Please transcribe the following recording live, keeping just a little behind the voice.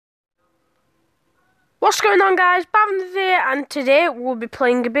What's going on, guys? Bloons here, and today we'll be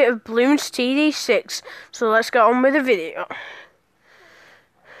playing a bit of Bloons TD6. So let's get on with the video.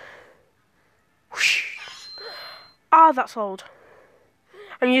 Ah, that's old.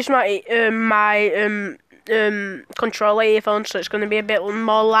 I'm using my controller earphones, so it's going to be a bit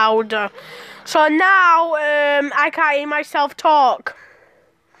more louder. So now I can't hear myself talk.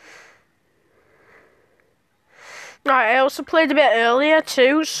 Right, I also played a bit earlier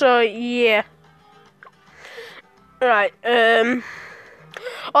too, so yeah. Right,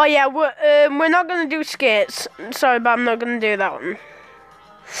 oh yeah, we're not gonna do skates. Sorry, but I'm not gonna do that one.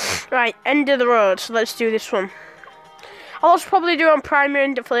 Right, end of the road, so let's do this one. I'll also probably do on primary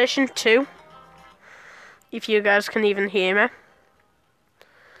and deflation too, if you guys can even hear me.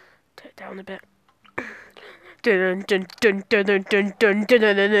 Turn it down a bit.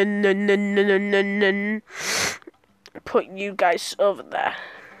 Put you guys over there.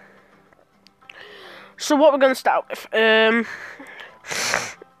 So what we're gonna start with,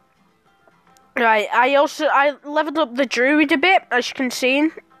 right, I leveled up the Druid a bit, as you can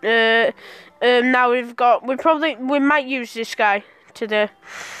see. Now we might use this guy today.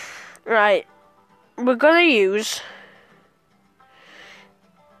 Right, we're gonna use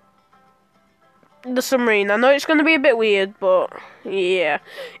the submarine. I know it's gonna be a bit weird, but yeah,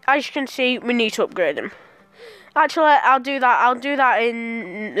 as you can see, we need to upgrade him. Actually, I'll do that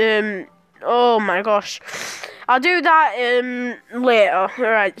in oh my gosh. I'll do that later.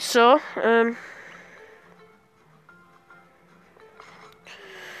 Alright, so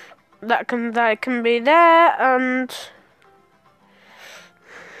that can be there, and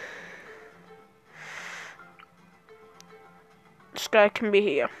this guy can be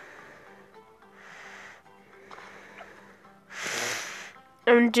here.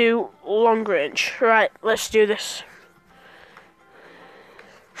 And do long range. Right, let's do this.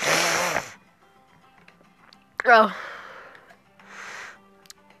 Oh,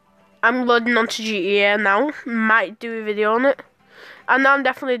 I'm loading onto GTA now. Might do a video on it. And I'm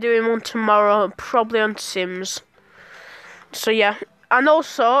definitely doing one tomorrow, probably on Sims. So yeah. And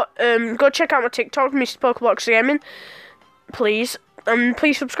also, go check out my TikTok, Mr. Pokebox Gaming. Please. And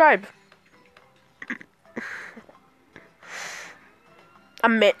please subscribe.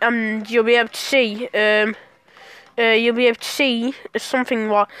 And you'll be able to see, something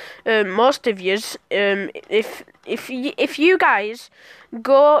what most of yous, if you guys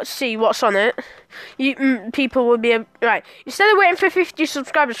go see what's on it, people will be able, right. Instead of waiting for 50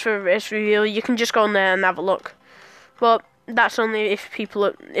 subscribers for a race reveal, you can just go on there and have a look. But that's only if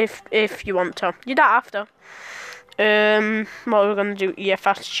if you want to. You don't have to. What we're gonna do? Yeah,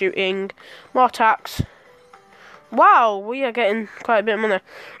 fast shooting, more attacks. Wow, we are getting quite a bit of money.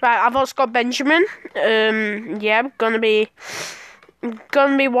 Right, I've also got Benjamin. Yeah, gonna be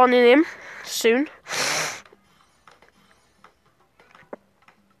wanting him soon.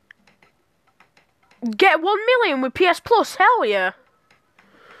 Get 1 million with PS Plus, hell yeah!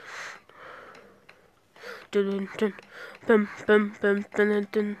 Dun dun dun bum bum dun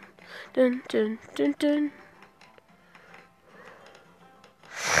dun dun dun dun dun.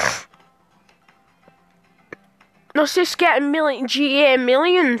 Let's just get GTA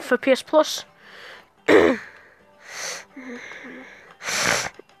million for PS Plus.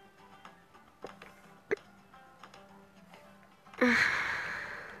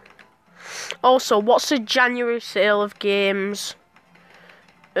 Also, what's the January sale of games?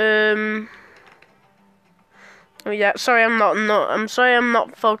 Oh yeah, sorry, I'm sorry, I'm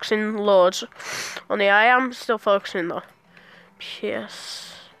not focusing loads on it. I am still focusing though.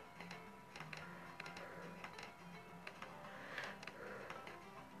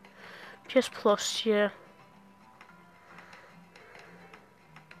 PS Plus, yeah.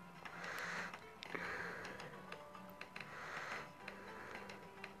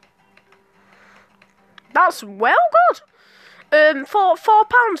 That's well good. £4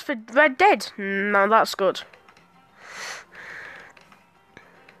 for Red Dead. No, that's good.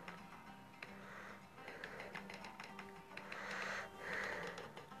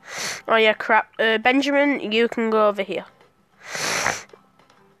 Oh yeah, crap. Benjamin, you can go over here.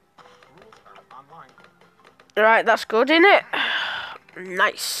 Right, that's good, isn't it?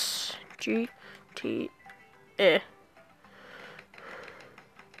 Nice. GTA.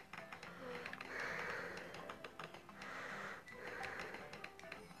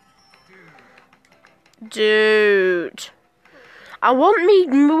 Dude. I want me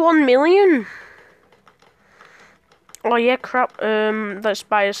 1 million. Oh yeah, crap. Let's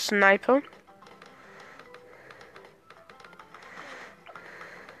buy a sniper.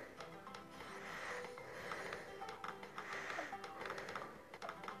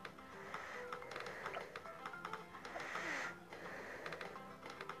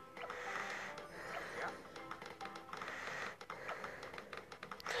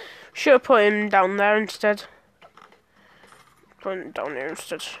 Should have put him down there instead. Put him down here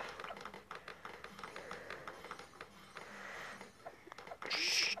instead.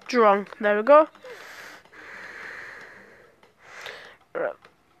 Strong. There we go. Right.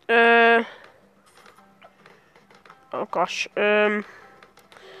 Oh gosh.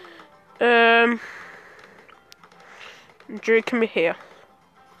 Druid can be here.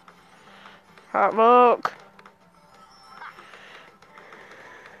 Hard work.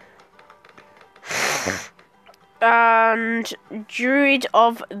 And Druid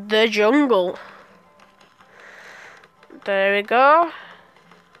of the Jungle. There we go.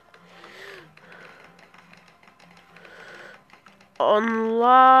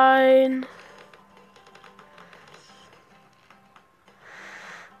 Online.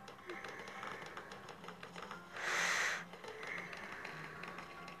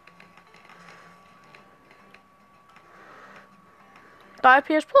 Buy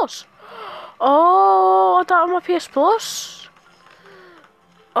PS Plus. Oh, I don't have my PS Plus.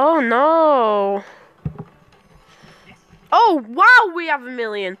 Oh no. Oh wow, we have 1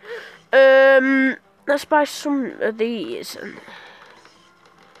 million. Let's buy some of these.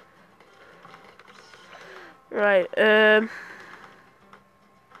 Right.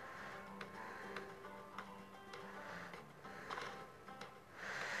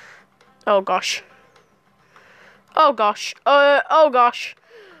 Oh gosh. Oh gosh. Oh gosh.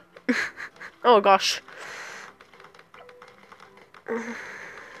 Oh gosh.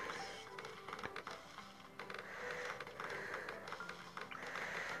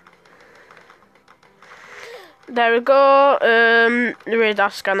 There we go. The radar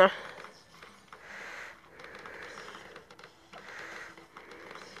scanner.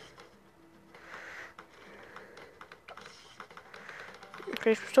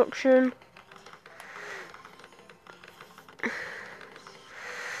 Increase production.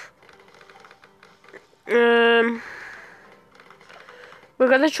 We're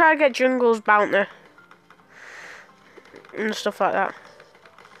gonna try and get Jungle's bounty and stuff like that.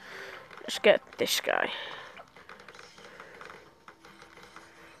 Let's get this guy.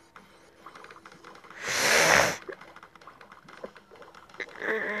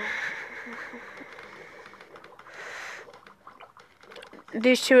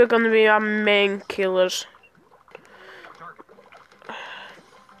 These two are gonna be our main killers.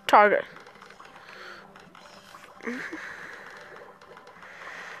 Target.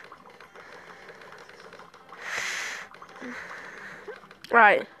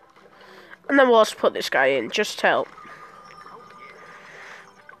 Right. And then we'll also put this guy in, just to help.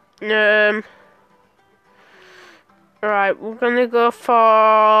 Right, we're gonna go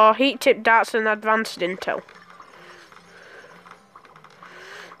for heat tip darts and advanced intel.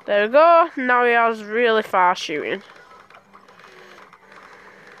 There we go. Now he has really far shooting.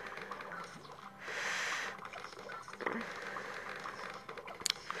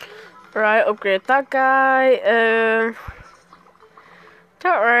 Right, upgrade that guy.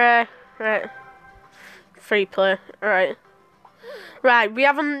 Don't worry. Right. Free play. Right. Right, we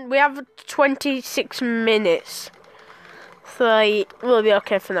have 26 minutes. So we'll be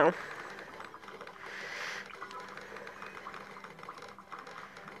okay for now.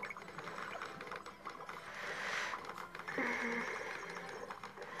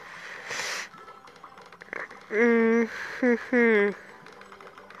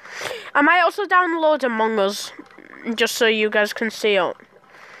 I might also download Among Us, just so you guys can see it.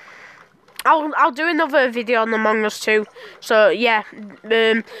 I'll do another video on Among Us too. So yeah,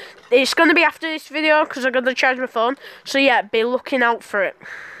 it's gonna be after this video because I'm gonna charge my phone. So yeah, be looking out for it.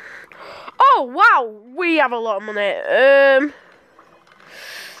 Oh wow, we have a lot of money.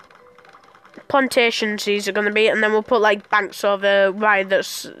 Plantations these are gonna be, and then we'll put like banks over by the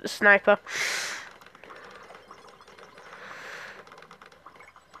sniper.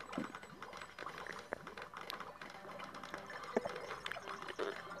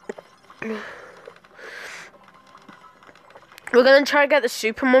 We're gonna try to get the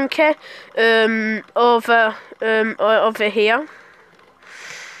super monkey over here.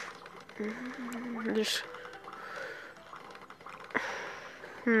 Just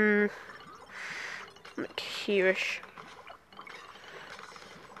like here-ish.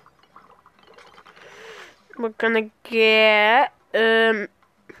 We're gonna get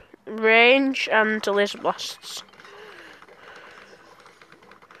range and laser blasts.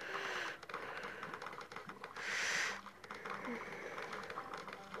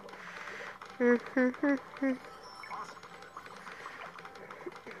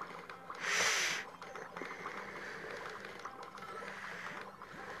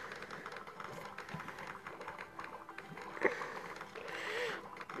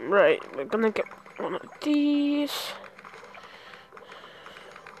 Right, we're gonna get one of these.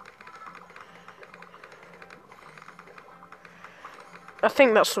 I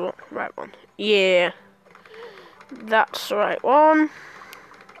think that's the right one. Yeah, that's the right one.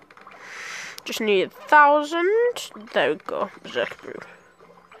 Just need 1,000. There we go. Berserk Brew.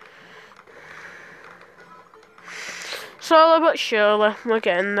 Slowly but surely, we're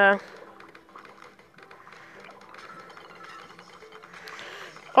getting there.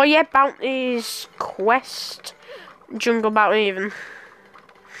 Oh yeah, bounties, quest, jungle bounty even.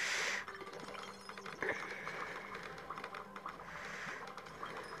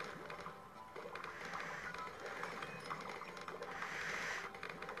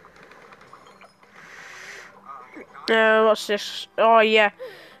 What's this? Oh yeah,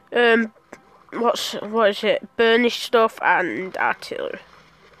 what is it? Burnished stuff and artillery.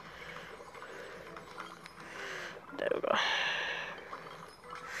 There we go.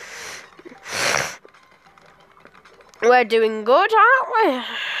 We're doing good, aren't we?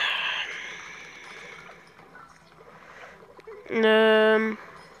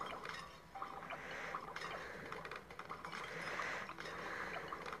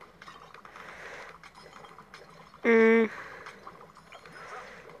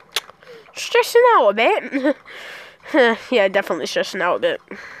 Stressing out a bit. Yeah, definitely stressing out a bit.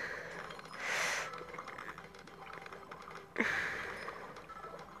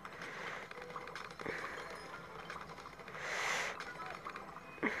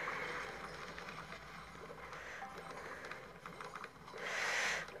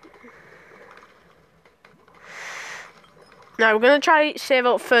 Now we're gonna try save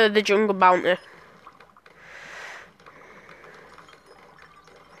up for the jungle bounty.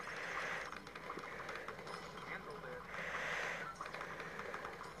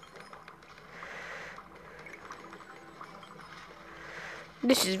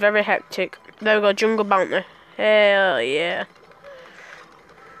 This is very hectic. There we go, jungle bounty. Hell yeah.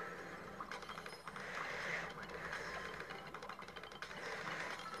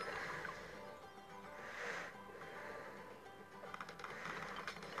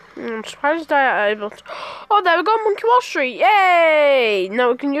 I'm surprised I am able to. Oh, there we go, Monkey Wall Street. Yay!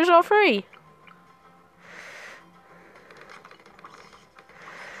 Now we can use all three.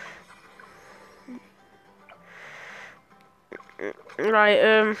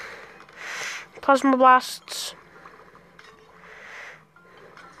 Right, Plasma Blasts.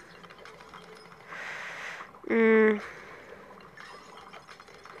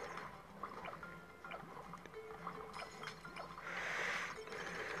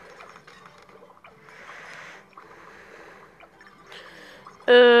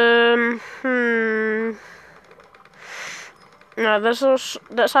 No,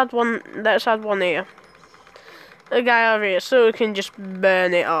 let's add one. Let's add one here. A guy over here, so we can just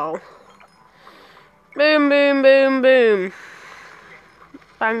burn it all. Boom, boom, boom, boom.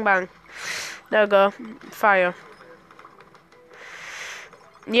 Bang, bang. There we go. Fire.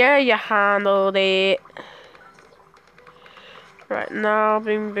 Yeah, you handled it. Right now,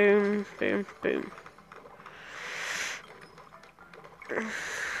 boom, boom, boom, boom.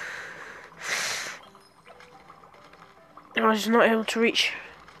 I was not able to reach.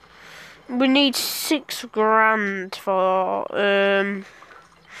 We need 6 grand for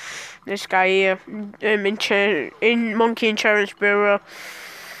this guy here in Monkey Insurance Bureau.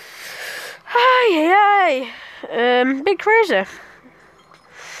 Hi, big crazy.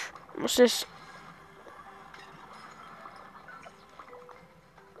 What's this?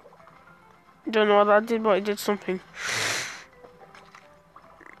 Don't know what that did, but it did something.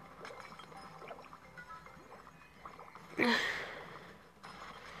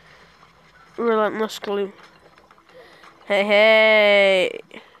 Relentless glue. Hey, hey.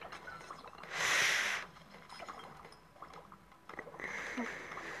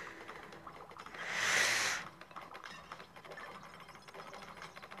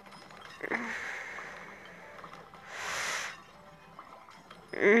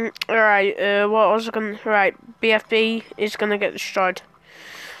 Alright, what was I gonna... Right, BFB is gonna get destroyed.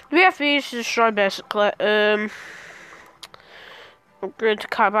 BFB is destroyed, basically. Upgrade to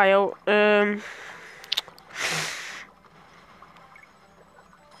cat bio.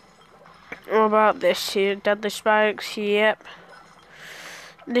 What about this here? Deadly spikes, yep.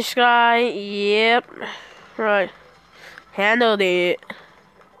 This guy, yep. Right. Handled it.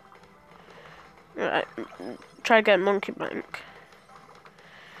 Right. Try to get Monkey Bank.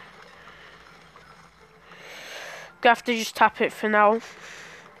 Gonna have to just tap it for now.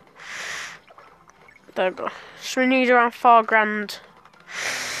 There we go. So we need around 4 grand.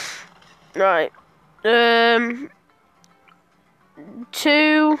 Right.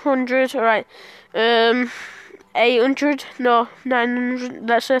 200. All right. 800. No, 900.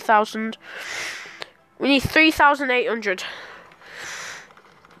 Let's say 1,000. We need 3,800.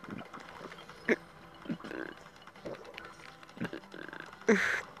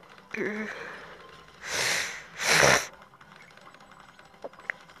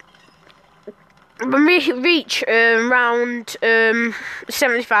 When we reach round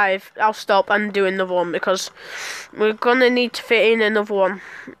 75, I'll stop and do another one because we're gonna need to fit in another one.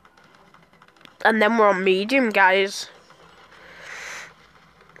 And then we're on medium, guys.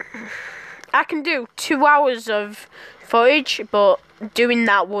 I can do 2 hours of footage, but doing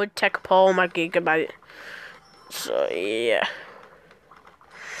that would take up all my gigabyte. So, yeah.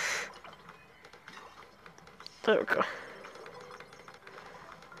 There we go.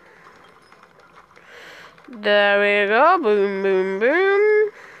 There we go. Boom, boom,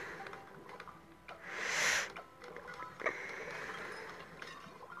 boom.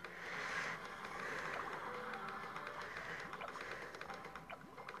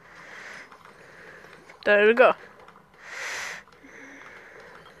 There we go.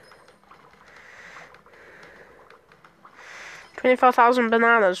 $24,000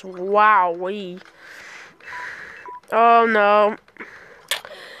 bananas. Wowee. Oh no.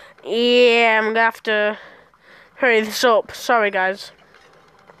 Yeah, I'm gonna have to hurry this up. Sorry, guys.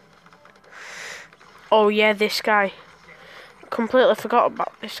 Oh yeah, this guy. Completely forgot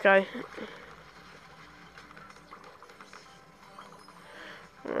about this guy.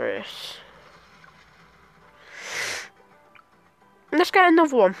 Right. Let's get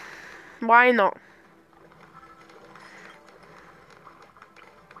another one. Why not?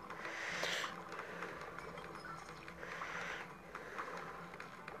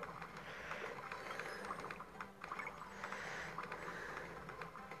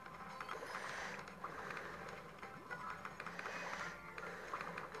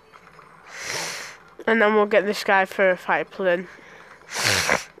 And then we'll get this guy for a fight plane.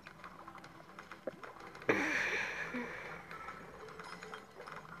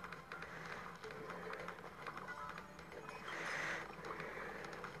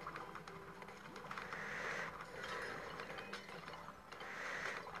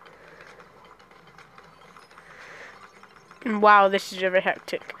 Wow, this is very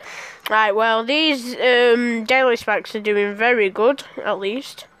hectic. Right, well, these daily spikes are doing very good, at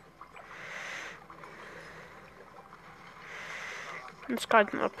least. This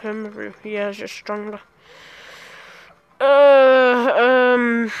guy's not a perma-brew. Yeah, it's just stronger.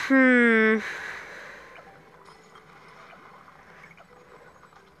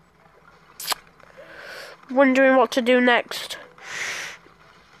 Wondering what to do next.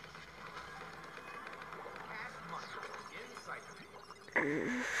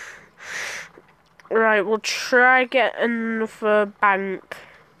 Right, we'll try get another bank.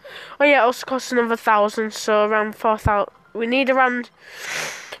 Oh yeah, it also costs another 1,000, so around 4,000. We need around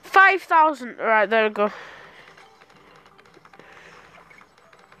 5,000. Right, there we go.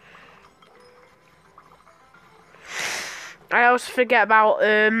 I always forget about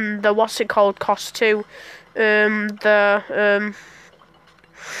the what's it called cost too. The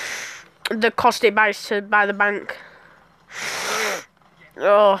cost it buys to buy the bank.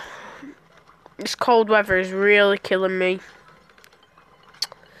 Oh, this cold weather is really killing me.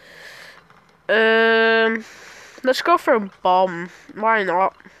 Let's go for a bomb. Why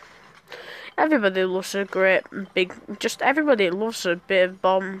not? Everybody loves a great big. Just everybody loves a bit of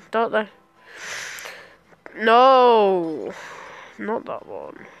bomb, don't they? No, not that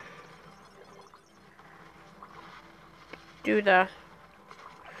one. Do that.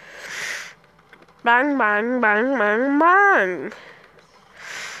 Bang, bang, bang, bang, bang.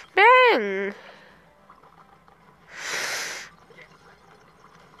 Bang.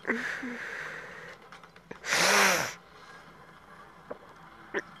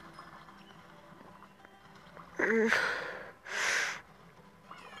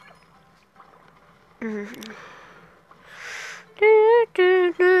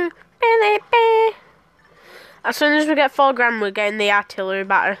 As soon as we get 4 grand, we're getting the artillery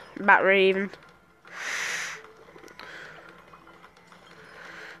battery even.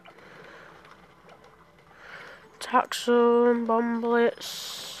 Taxon, bomb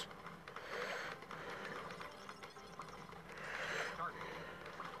blitz.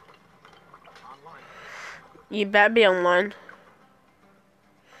 You better be online.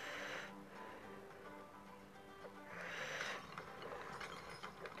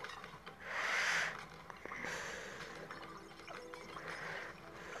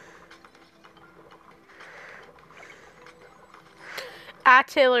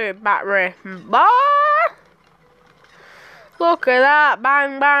 Artillery battery. Bah! Look at that.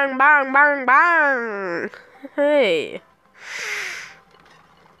 Bang, bang, bang, bang, bang. Hey.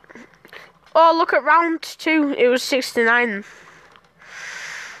 Oh, look at round 2. It was 69.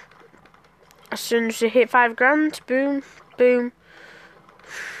 As soon as you hit 5 grand, boom, boom,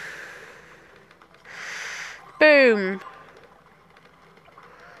 boom.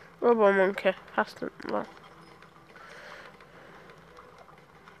 Robo monkey. Has to. Well.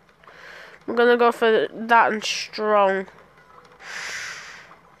 I'm gonna go for that and strong.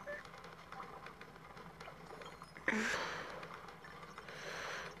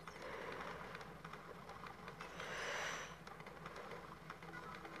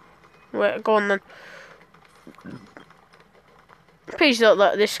 Wait, go on then. Please don't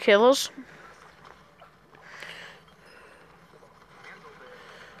let this kill us.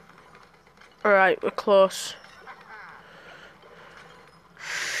 Alright, we're close.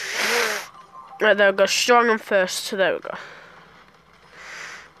 Right, there we go. Strong and first. There we go.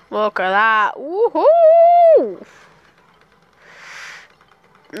 Look at that. Woohoo!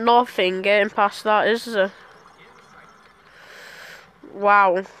 Nothing getting past that, is there?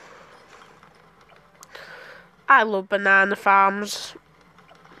 Wow. I love banana farms.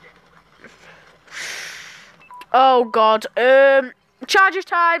 Oh god. Charger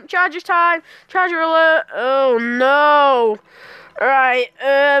time, charger time, charger alert. Oh no. Right,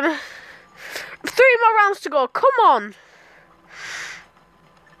 3 more rounds to go. Come on.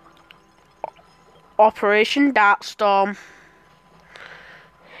 Operation Darkstorm.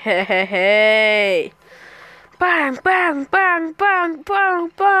 Hey, hey, hey. Bang, bang, bang, bang,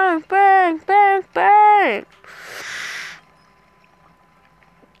 bang, bang, bang, bang, bang.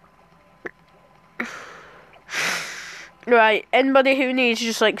 Right, anybody who needs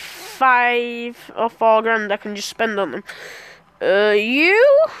just like 5 or 4 grand, I can just spend on them.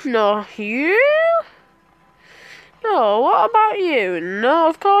 You? No, you? No, what about you? No,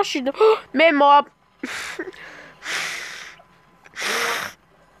 of course you don't. Main mob.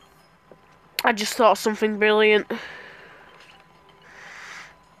 I just thought of something brilliant.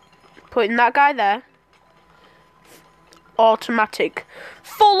 Putting that guy there. Automatic.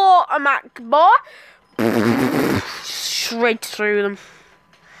 Full automatic, boy. Straight through them.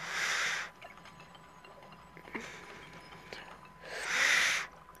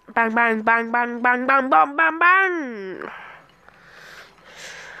 Bang, bang, bang, bang, bang, bang, bang, bang, bang.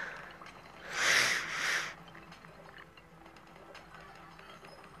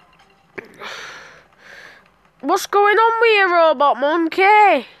 What's going on with you, robot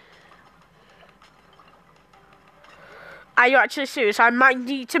monkey? Are you actually serious? I might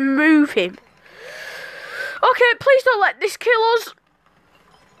need to move him. Okay, please don't let this kill us.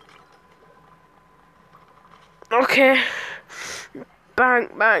 Okay. Bang,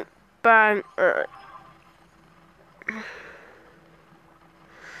 bang, bang. Alright.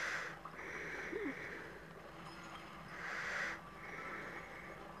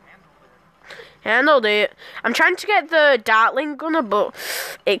 Handled it. I'm trying to get the Dartling gunner, but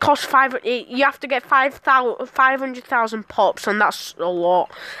it costs you have to get 500,000 pops, and that's a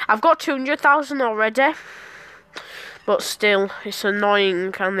lot. I've got 200,000 already, but still, it's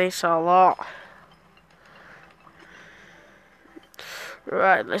annoying, and it's a lot.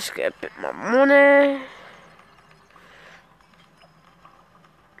 Right, let's get a bit more money.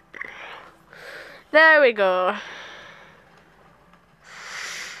 There we go.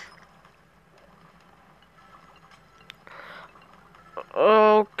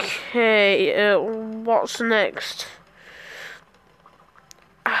 Okay, what's next?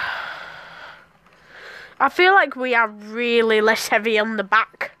 I feel like we are really less heavy on the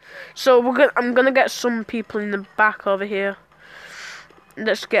back, so I'm gonna get some people in the back over here.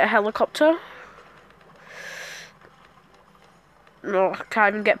 Let's get a helicopter. No, I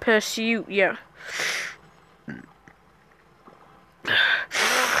can't even get pursuit yet.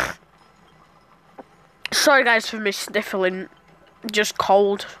 Sorry guys for me sniffling. Just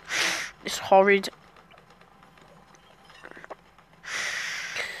cold. It's horrid.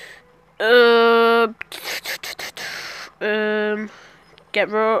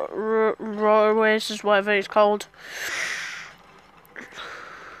 Get roadways is whatever it's called.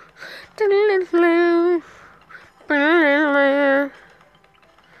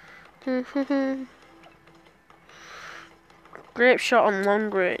 Great shot on long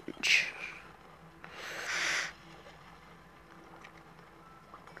range.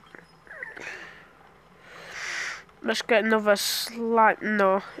 Let's get another slight.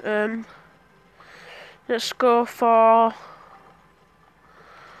 No. Let's go for.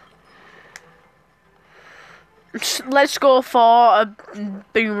 Let's go for a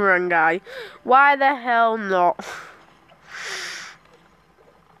boomerang guy. Why the hell not?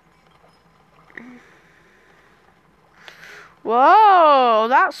 Whoa,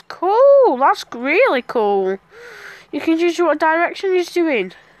 that's cool. That's really cool. You can choose what direction he's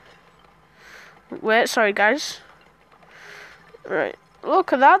doing. Wait, sorry guys. Right,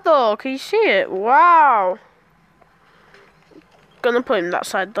 look at that though. Can you see it? Wow. Gonna put him that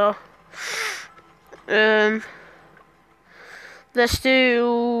side though. Let's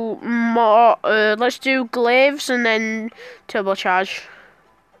do more. Let's do glaives and then turbocharge.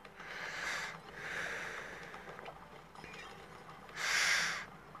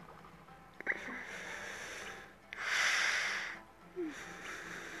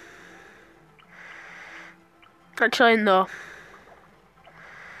 Actually, no.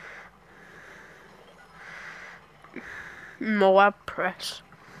 Moab press.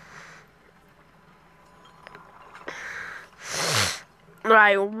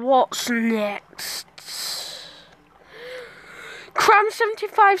 Right, what's next? Cram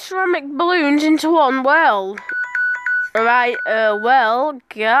 75 ceramic balloons into one well. Right, well,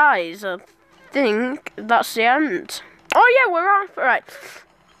 guys, I think that's the end. Oh yeah, we're on.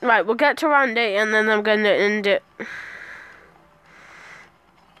 Right, we'll get to round 8 and then I'm gonna end it.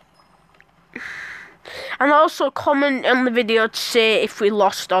 And also comment on the video to say if we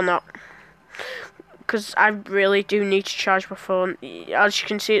lost or not. Because I really do need to charge my phone. As you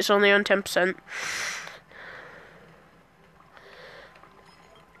can see, it's only on 10%.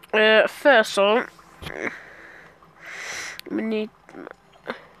 First up, we need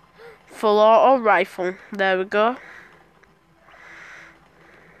full auto rifle. There we go.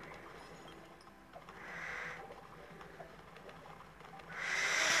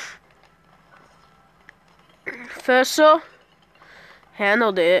 First up,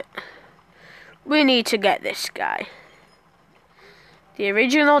 handled it. We need to get this guy. The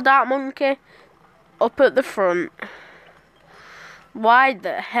original Dark Monkey up at the front. Why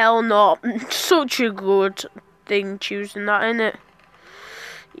the hell not? Such a good thing choosing that, innit?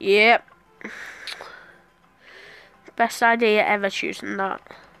 Yep. Best idea ever choosing that.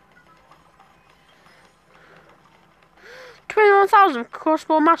 21,000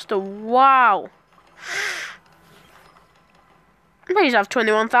 crossbow master. Wow. Please have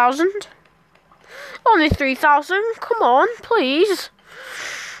 21,000. Only 3,000. Come on, please.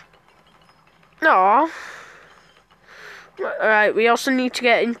 No. Alright, we also need to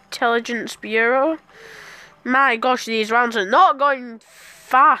get Intelligence Bureau. My gosh, these rounds are not going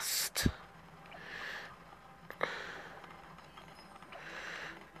fast.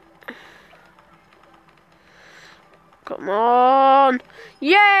 Come on.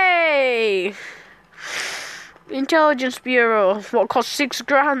 Yay! Intelligence Bureau. What cost 6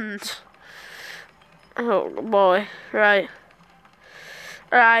 grand? Oh boy. Right.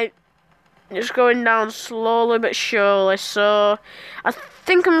 Right. It's going down slowly but surely. So I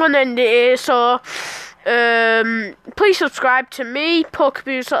think I'm gonna end it here. So please subscribe to me,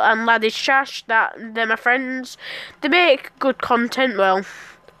 Pokemoose and Laddie's Trash. They're my friends. They make good content. Well,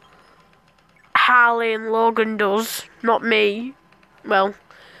 Harley and Logan does, not me. Well,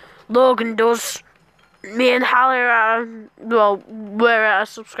 Logan does. Me and Harley are, we're at a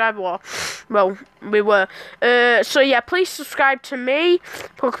subscriber war. Well, we were. So yeah, please subscribe to me,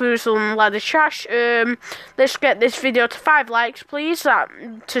 Pokemoose and Laddie's Trash. Let's get this video to 5 likes, please,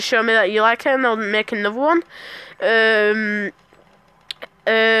 to show me that you like it, and I'll make another one.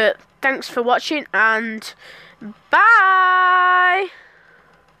 Thanks for watching, and bye!